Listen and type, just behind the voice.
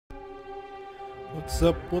What's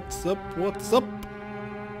up, what's up, what's up?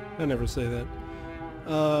 I never say that.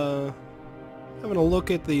 Having a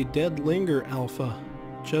look at the Dead Linger alpha.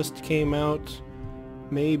 Just came out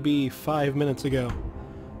maybe 5 minutes ago.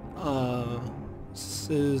 This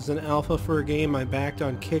is an alpha for a game I backed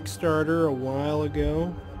on Kickstarter a while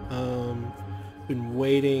ago. Been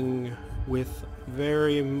waiting with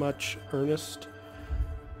very much earnest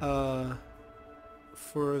for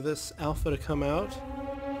this alpha to come out.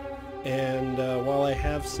 And while I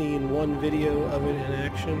have seen one video of it in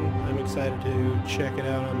action, I'm excited to check it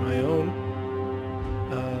out on my own.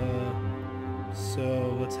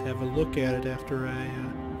 So let's have a look at it after I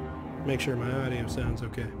make sure my audio sounds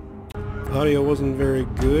okay. Audio wasn't very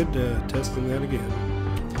good, testing that again.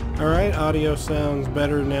 Alright, audio sounds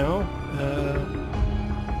better now.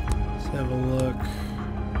 Let's have a look.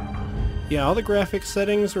 Yeah, all the graphics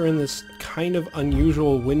settings are in this kind of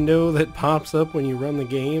unusual window that pops up when you run the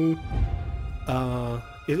game.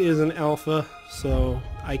 It is an alpha, so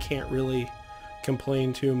I can't really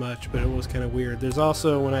complain too much, but it was kind of weird. There's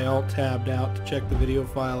also, when I alt-tabbed out to check the video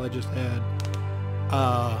file I just had,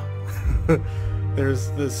 there's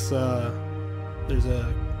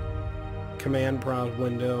a command prompt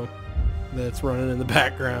window that's running in the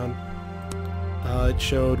background. It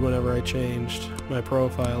showed whenever I changed my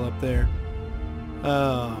profile up there.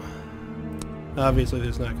 Obviously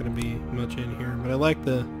there's not going to be much in here, but I like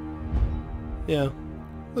the, yeah,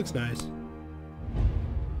 looks nice.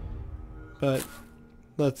 But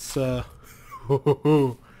let's man,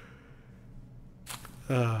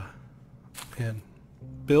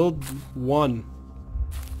 build 1.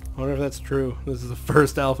 I wonder if that's true. This is the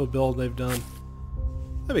first alpha build they've done.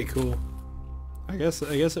 That'd be cool. I guess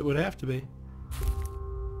it would have to be.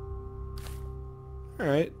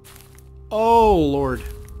 Alright. Oh Lord.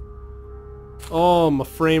 Oh, my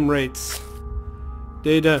frame rates.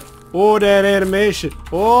 Data. Oh, that animation.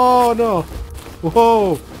 Oh no.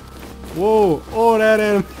 Whoa. Whoa. Oh, that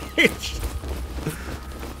animation.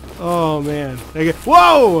 Oh man.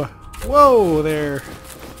 Whoa. Whoa there.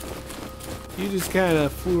 You just kind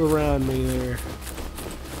of flew around me there.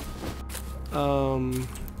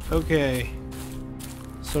 Okay.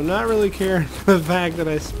 So not really caring for the fact that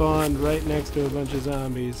I spawned right next to a bunch of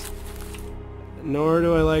zombies. Nor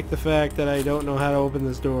do I like the fact that I don't know how to open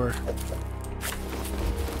this door.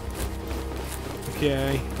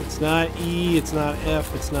 Okay. It's not E, it's not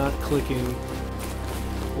F, it's not clicking.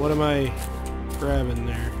 What am I grabbing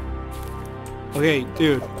there? Okay,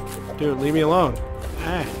 dude. Dude, leave me alone.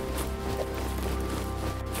 Ah.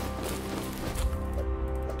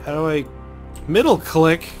 How do I... middle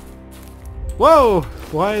click? Whoa!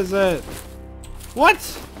 Why is that? What?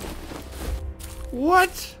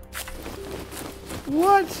 What?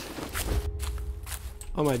 What?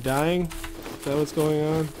 Am I dying? Is that what's going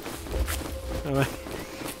on? Am I...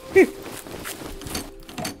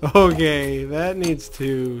 Okay, that needs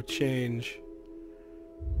to change.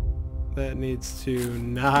 That needs to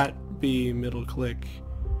not be middle click.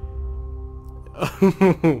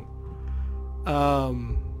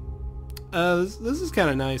 This is kind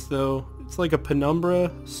of nice though. It's like a penumbra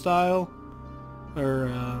style, or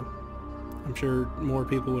I'm sure more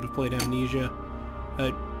people would have played Amnesia,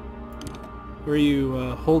 where you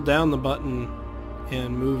hold down the button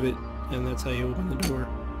and move it, and that's how you open the door.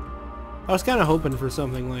 I was kind of hoping for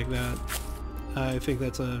something like that. I think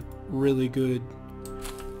that's a really good.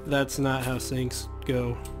 That's not how syncs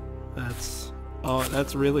go. That's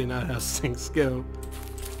really not how syncs go.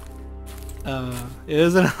 It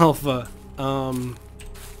is an alpha.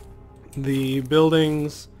 The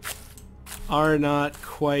buildings are not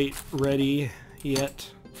quite ready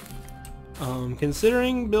yet.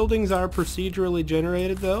 Considering buildings are procedurally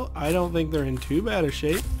generated though, I don't think they're in too bad a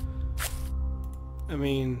shape. I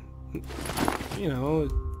mean, you know,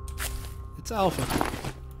 it's alpha.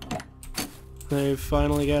 They've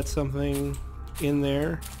finally got something in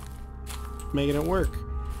there making it work.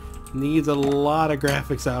 Needs a lot of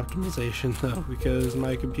graphics optimization though, because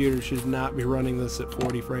my computer should not be running this at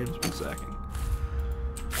 40 frames per second.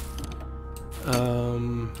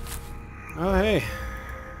 Oh hey.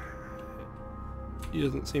 He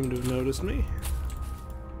doesn't seem to have noticed me.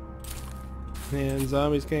 And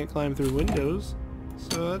zombies can't climb through windows,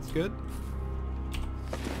 so that's good.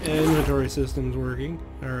 Inventory system's working.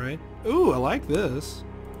 Alright. Ooh, I like this.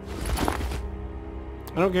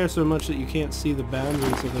 I don't care so much that you can't see the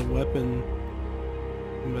boundaries of the weapon,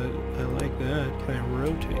 but I like that. Can I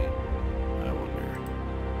rotate? I wonder.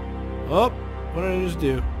 Oh! What did I just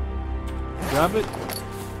do? Drop it?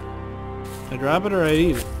 I drop it or I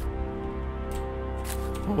eat it?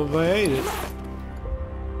 What if I ate it?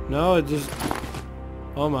 No, it just...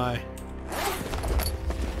 Oh my.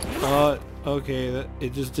 Okay,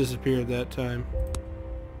 it just disappeared that time.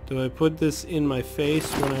 Do I put this in my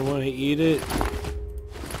face when I want to eat it?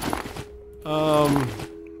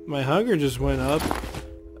 My hunger just went up.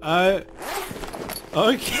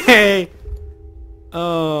 Okay.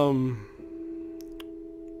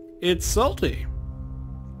 It's salty.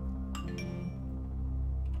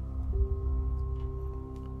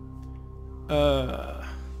 Alright,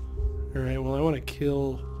 well I want to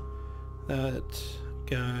kill that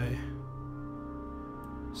guy.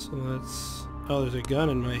 So let's... Oh, there's a gun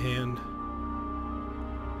in my hand.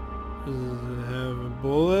 Does it have a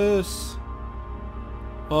bullet?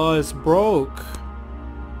 Oh, it's broke.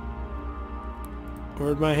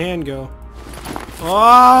 Where'd my hand go?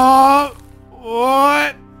 Oh!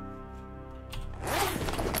 What?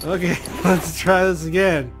 Okay, let's try this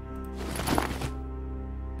again.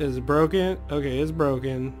 Is it broken? Okay, it's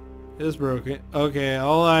broken. It's broken. Okay,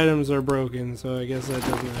 all items are broken, so I guess that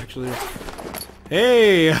doesn't actually...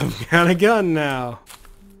 Hey! I've got a gun now!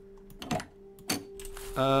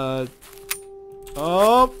 Oh!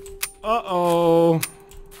 Uh-oh!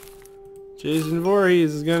 Jason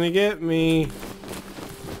Voorhees is gonna get me!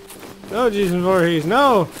 No, Jason Voorhees!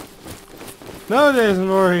 No! No, Jason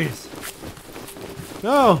Voorhees!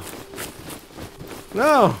 No!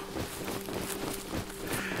 No!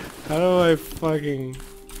 How do I fucking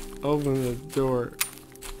open the door?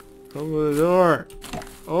 Open the door!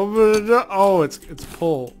 Open the door! Oh, it's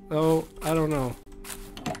pull. Oh, I don't know.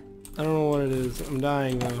 I don't know what it is. I'm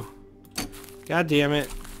dying though. God damn it.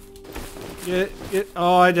 Get.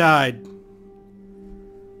 Oh, I died.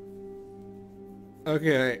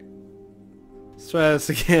 Okay. Let's try this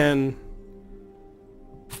again.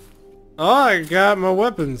 Oh, I got my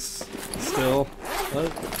weapons still.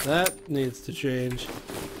 That needs to change.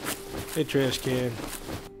 Hey, trash can.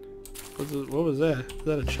 What was that? Is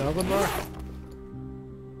that a chocolate bar?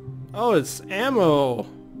 Oh, it's ammo.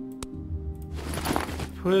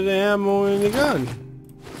 Put ammo in the gun.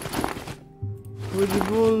 Put the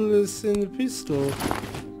bullets in the pistol.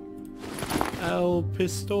 El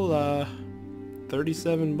pistola.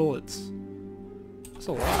 37 bullets. That's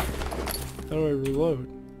a lot. How do I reload?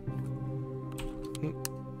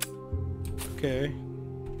 Okay.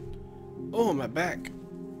 Oh, my back.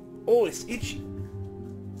 Oh, it's itchy.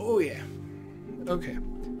 Oh, yeah. Okay.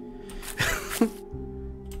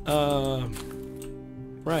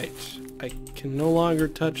 Right. I can no longer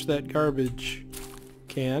touch that garbage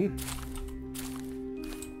can.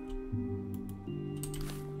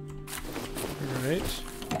 Alright.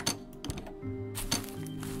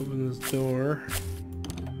 Open this door.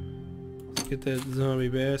 Let's get that zombie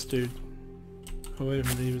bastard. Oh, wait a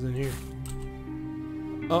minute, he was in here.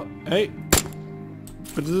 Oh, hey!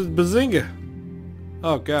 But this is Bazinga!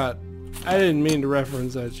 Oh god. I didn't mean to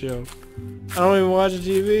reference that show. I don't even watch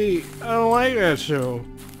TV. I don't like that show.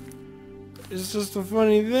 It's just a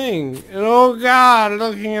funny thing. And oh god,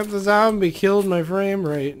 looking at the zombie killed my frame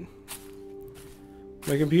rate.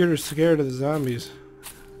 My computer's scared of the zombies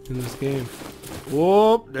in this game.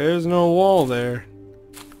 Whoop, there's no wall there.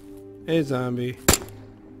 Hey zombie.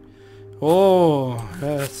 Oh,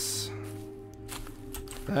 that's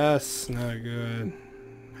not good.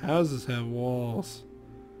 Houses have walls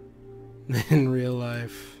in real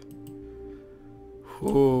life.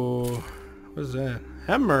 Oh, what's that?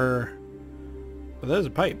 Hammer. Well, there's a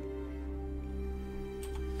pipe.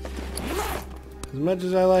 As much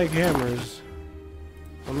as I like hammers,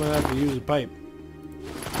 I'm gonna have to use a pipe.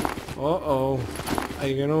 Uh-oh.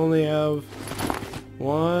 I can only have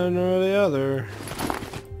one or the other.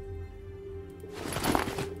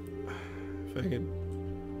 If I could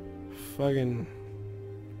fucking...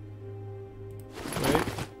 Wait.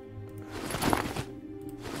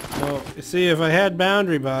 Oh, you see, if I had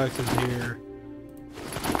boundary boxes here,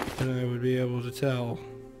 then I would be able to tell.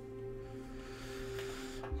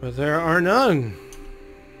 But there are none.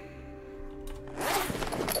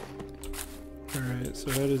 Alright,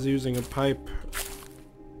 so how does using a pipe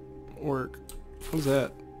work? What's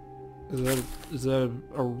that? Is that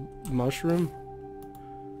a mushroom?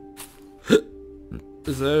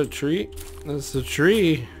 Is that a tree? That's a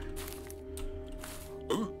tree.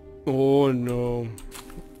 Oh no.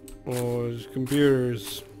 Oh, his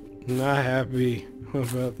computer's not happy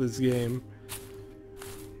about this game.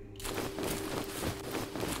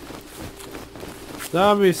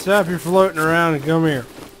 Zombie, stop your floating around and come here.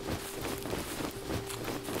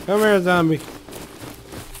 Come here, zombie.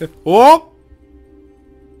 Whoop!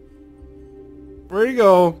 Where'd he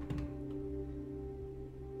go?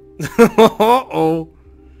 Uh-oh.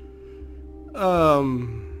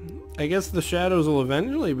 I guess the shadows will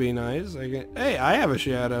eventually be nice. Hey, I have a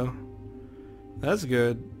shadow. That's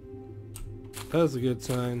good. That's a good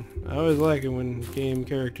sign. I always like it when game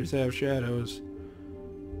characters have shadows.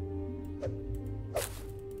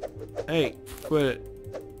 Hey, quit it.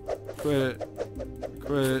 Quit it.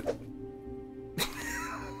 Quit it.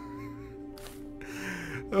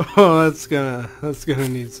 Oh, that's gonna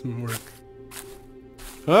need some work.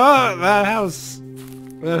 Oh, that house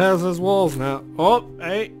has walls now. Oh,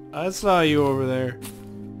 hey, I saw you over there.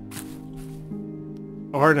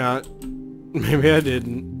 Or not. Maybe I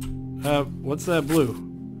didn't. What's that blue?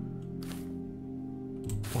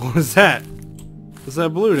 What was that? What's that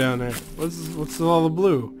blue down there? What's all the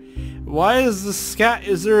blue? Why is the sky?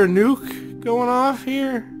 Is there a nuke going off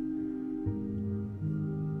here?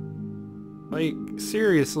 Like,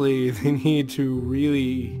 seriously, they need to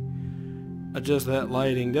really adjust that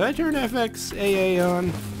lighting. Did I turn FXAA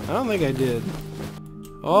on? I don't think I did.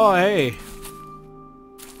 Oh, hey.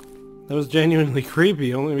 That was genuinely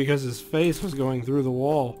creepy, only because his face was going through the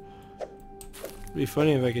wall. It'd be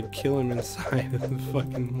funny if I could kill him inside of the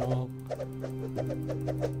fucking wall.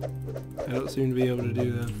 I don't seem to be able to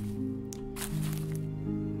do that.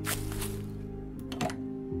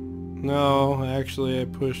 No, actually I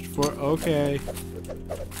pushed for... Okay.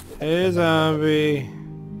 Hey, zombie.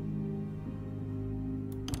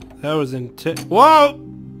 That was Whoa!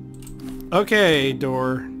 Okay,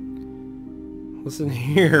 door. Listen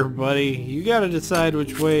here, buddy. You gotta decide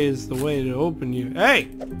which way is the way to open you. Hey!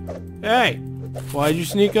 Hey! Why'd you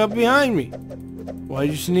sneak up behind me? Why'd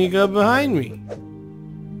you sneak up behind me?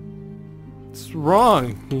 It's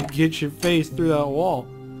wrong. You get your face through that wall.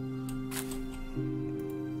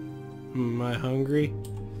 Am I hungry?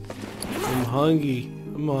 I'm hungry.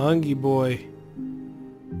 I'm a hungry boy.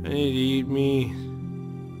 I need to eat me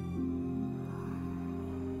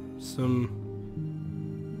some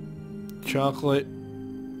chocolate,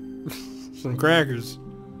 some crackers.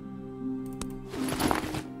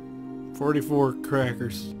 44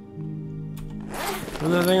 crackers.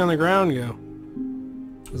 Where'd that thing on the ground go?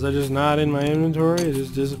 Was that just not in my inventory? It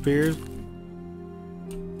just disappears?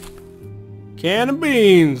 Can of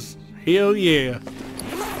beans! Hell yeah!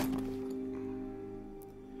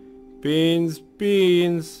 Beans,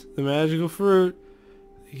 beans, the magical fruit.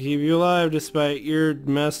 They keep you alive despite your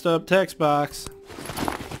messed up text box.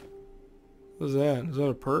 What's that? Is that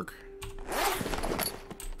a perk?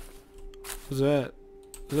 What's that?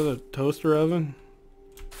 Is that a toaster oven?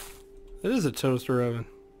 It is a toaster oven.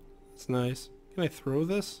 That's nice. Can I throw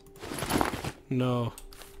this? No.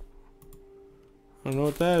 I don't know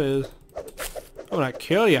what that is. I'm gonna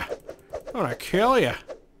kill you. I'm gonna kill you.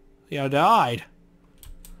 You died.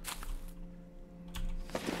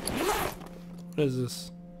 What is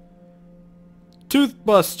this?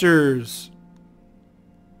 Toothbusters.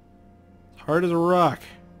 Hard as a rock.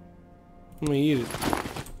 I'm gonna eat it.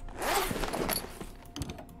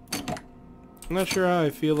 I'm not sure how I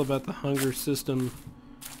feel about the hunger system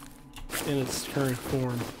in its current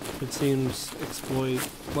form. It seems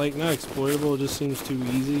not exploitable, it just seems too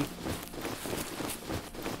easy.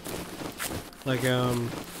 Like, I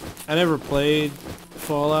never played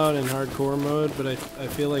Fallout in hardcore mode, but I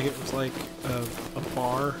feel like it was like a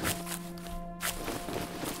bar.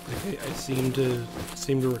 Like I seem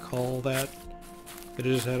to recall that it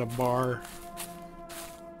just had a bar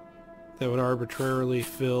that would arbitrarily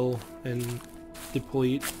fill and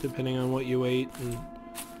deplete depending on what you ate and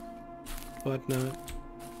whatnot.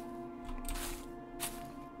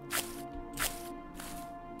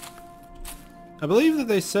 I believe that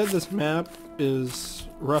they said this map is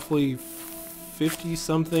roughly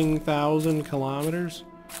 50-something thousand kilometers.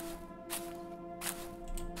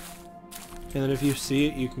 And that if you see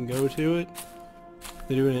it, you can go to it.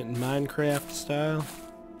 They're doing it in Minecraft style.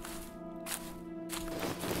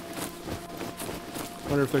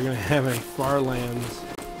 Wonder if they're gonna have any Farlands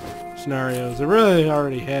scenarios. They really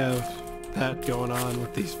already have that going on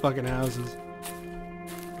with these fucking houses.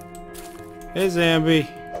 Hey, Zambi.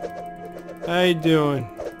 How you doing?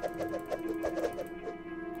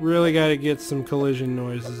 Really gotta get some collision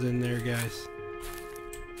noises in there, guys.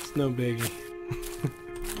 It's no biggie.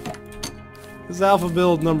 This is alpha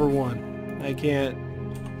build number 1. I can't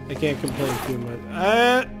complain too much.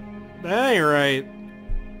 That ain't right.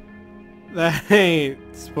 That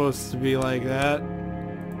ain't supposed to be like that.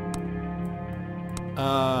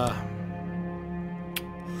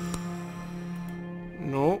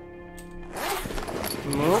 Nope.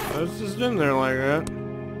 Nope, that's just in there like that.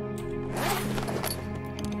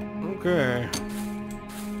 Okay.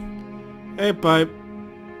 Hey, pipe.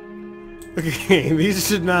 Okay, these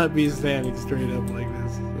should not be standing straight up like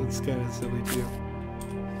this. That's kind of silly too.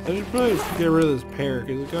 I should probably get rid of this pear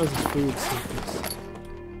because it causes food sickness.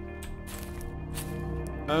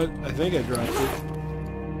 I think I dropped it.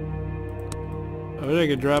 I wish I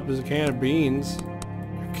could drop this can of beans.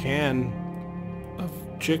 A can of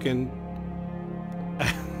chicken.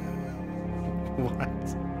 What?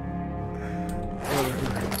 Whatever.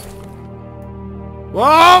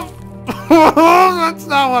 Whoa! That's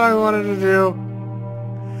not what I wanted to do.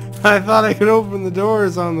 I thought I could open the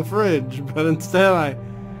doors on the fridge, but instead I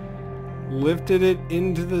lifted it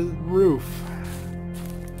into the roof.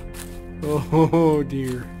 Oh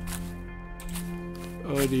dear.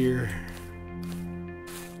 Oh dear.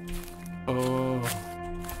 Oh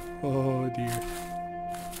dear.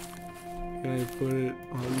 Can I put it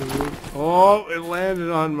on the roof? Oh, it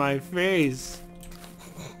landed on my face.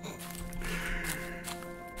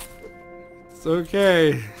 It's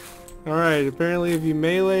okay. Alright, apparently if you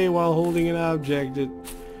melee while holding an object,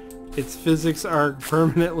 its physics are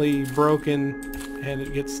permanently broken and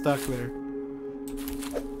it gets stuck there.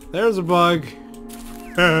 There's a bug.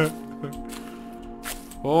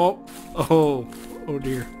 Oh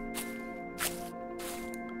dear.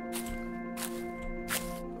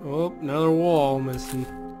 Oh, another wall missing.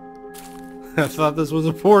 I thought this was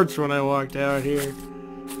a porch when I walked out here.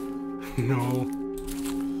 No.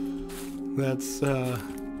 That's,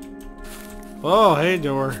 oh, hey,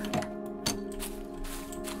 door.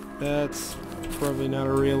 That's probably not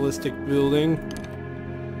a realistic building.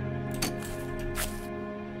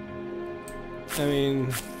 I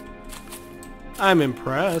mean, I'm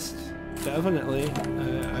impressed, definitely.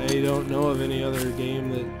 I don't know of any other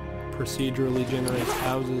game that procedurally generates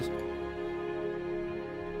houses.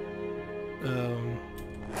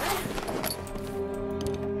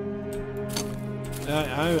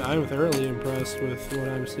 I'm thoroughly impressed with what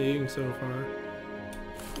I'm seeing so far.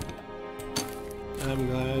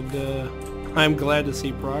 I'm glad to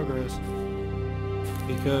see progress,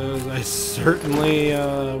 because I certainly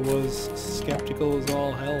was skeptical as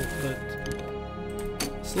all hell, but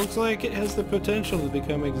this looks like it has the potential to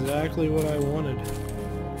become exactly what I wanted.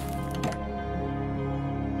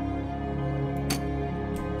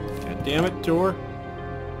 God damn it, door.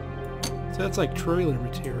 So that's like trailer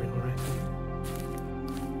material right there.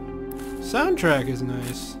 Soundtrack is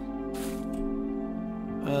nice.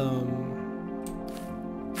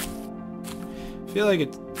 I feel like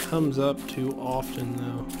it comes up too often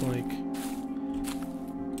though. Like,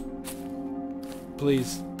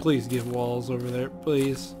 please give walls over there.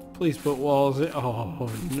 Please put walls in. Oh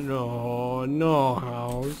no,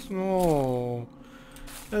 house, no.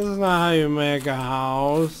 This is not how you make a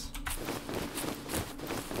house.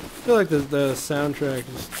 I feel like the soundtrack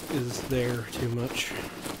is there too much.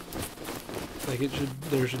 Like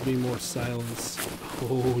there should be more silence.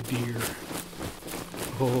 Oh dear.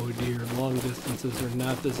 Oh dear, long distances are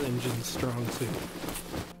not this engine's strong suit.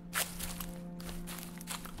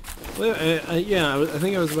 Well, yeah, I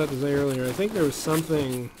think I was about to say earlier, I think there was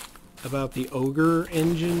something about the Ogre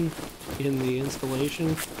engine in the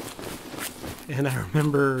installation. And I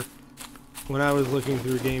remember when I was looking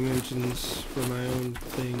through game engines for my own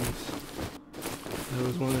things, that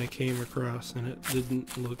was one I came across, and it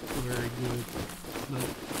didn't look very good. But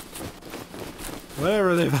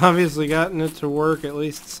whatever, they've obviously gotten it to work at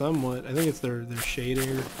least somewhat. I think it's their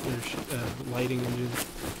shader, their lighting engine.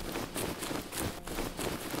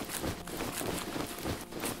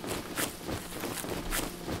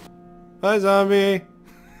 Hi, zombie!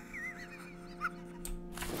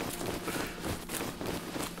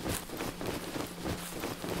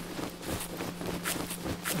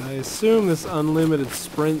 I assume this unlimited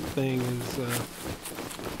sprint thing is,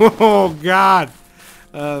 oh god!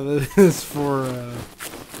 This is for,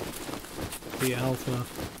 the alpha.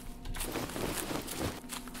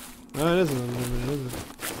 Oh, it isn't unlimited, is it?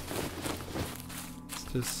 It's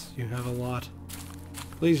just, you have a lot.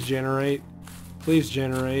 Please generate. Please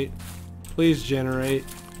generate. Please generate.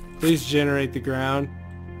 Please generate the ground.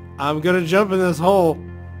 I'm gonna jump in this hole.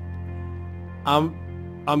 I'm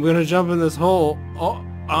gonna jump in this hole. Oh,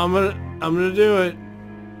 I'm gonna do it.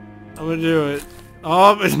 I'm gonna do it.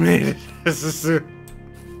 Oh, it made it. This is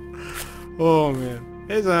oh man.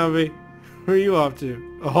 Hey zombie. Where are you off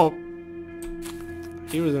to? Oh.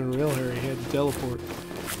 He was in a real hurry. He had to teleport.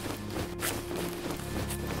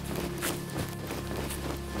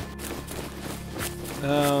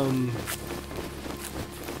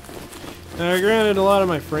 Now granted, a lot of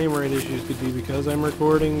my frame rate issues could be because I'm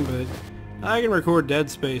recording, but I can record Dead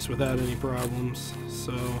Space without any problems,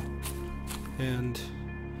 so... And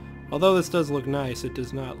although this does look nice, it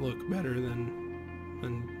does not look better than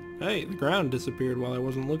hey, the ground disappeared while I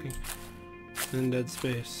wasn't looking in Dead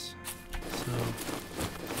Space. So,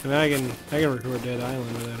 I mean, I can record Dead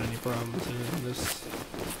Island without any problems, and this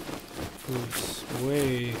looks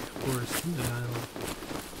way worse than Dead Island.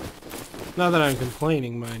 Not that I'm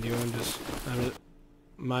complaining, mind you.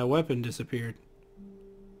 My weapon disappeared.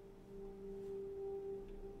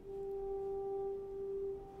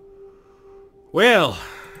 Well,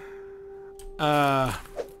 oh,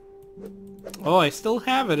 I still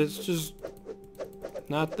have it. It's just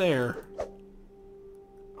not there.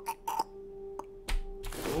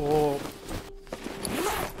 Oh.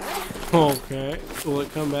 Okay. Will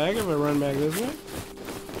it come back if I run back this way?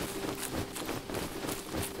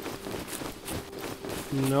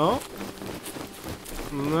 No.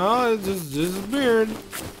 No, it just disappeared.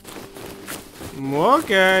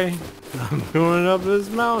 Okay. I'm going up this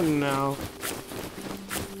mountain now.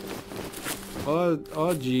 Oh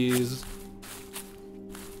jeez.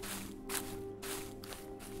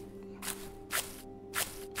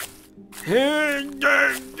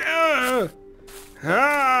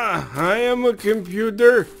 I am a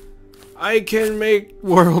computer. I can make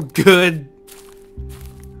world good.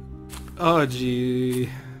 Oh gee.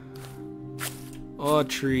 Oh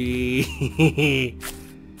tree.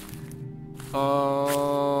 Oh.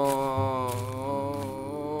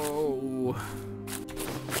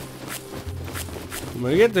 I'm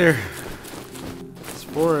gonna get there. This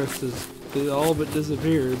forest is all but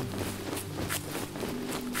disappeared.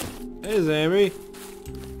 Hey Zambi.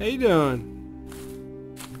 How you doing?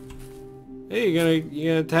 Hey, you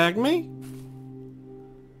gonna attack me?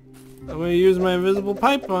 I'm gonna use my invisible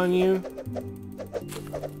pipe on you.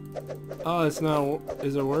 Oh, it's not.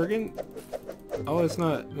 Is it working? Oh, it's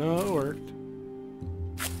not. No, it worked.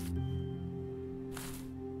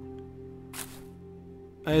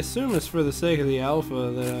 I assume it's for the sake of the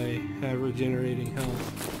alpha that I have regenerating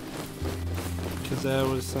health. Because that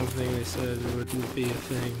was something they said it wouldn't be a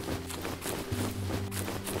thing.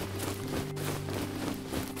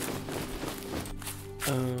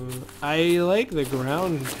 I like the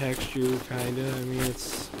ground texture, kinda. I mean,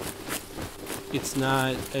 it's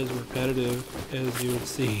not as repetitive as you would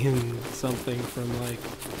see in something from like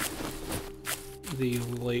the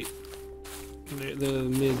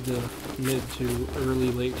mid to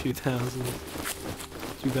early late 2000s,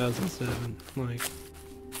 2007. Like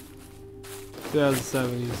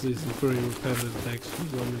 2007, you see some pretty repetitive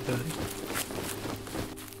textures, let me tell you.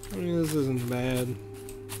 I mean, this isn't bad.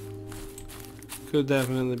 Could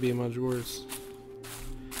definitely be much worse.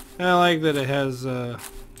 And I like that it has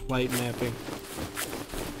light mapping.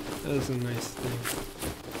 That's a nice thing.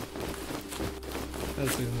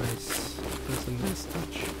 That's a nice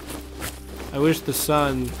touch. I wish the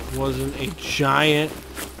sun wasn't a giant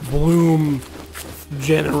bloom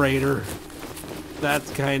generator.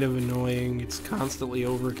 That's kind of annoying. It's constantly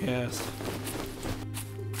overcast.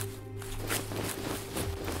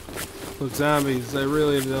 Look, zombies, I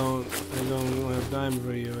really don't have time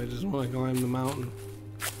for you. I just want to climb the mountain.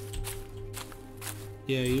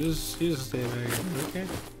 Yeah, you just stay back here, okay?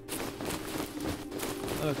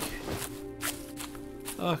 Okay.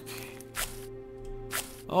 Okay.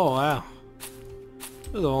 Oh wow.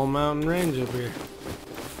 There's a whole mountain range up here.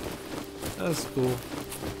 That's cool.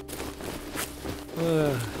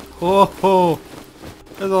 Oh,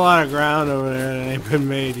 there's a lot of ground over there that ain't been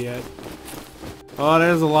made yet. Oh,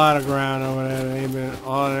 there's a lot of ground over there that ain't been.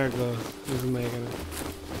 Oh, there it goes. It's making it.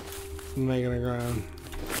 It's making the ground.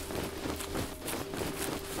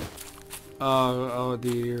 Oh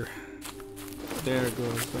dear. There it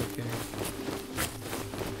goes. Okay.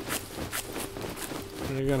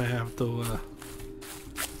 They're gonna have to.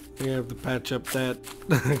 They're gonna have to patch up that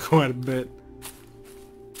quite a bit.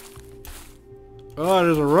 Oh,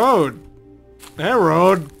 there's a road. That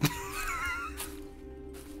road.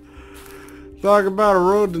 Talk about a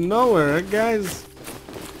road to nowhere. That guy's...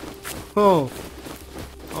 Oh.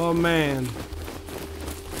 Oh, man.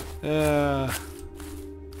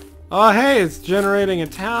 Oh, hey, it's generating a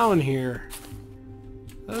town here.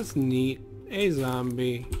 That's neat. Hey,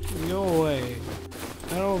 zombie. Go away.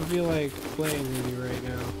 I don't feel like playing with you right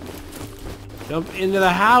now. Jump into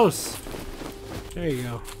the house. There you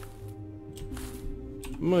go.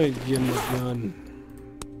 I'm gonna give him a gun.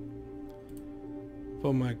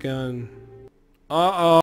 Put my gun. Uh-oh.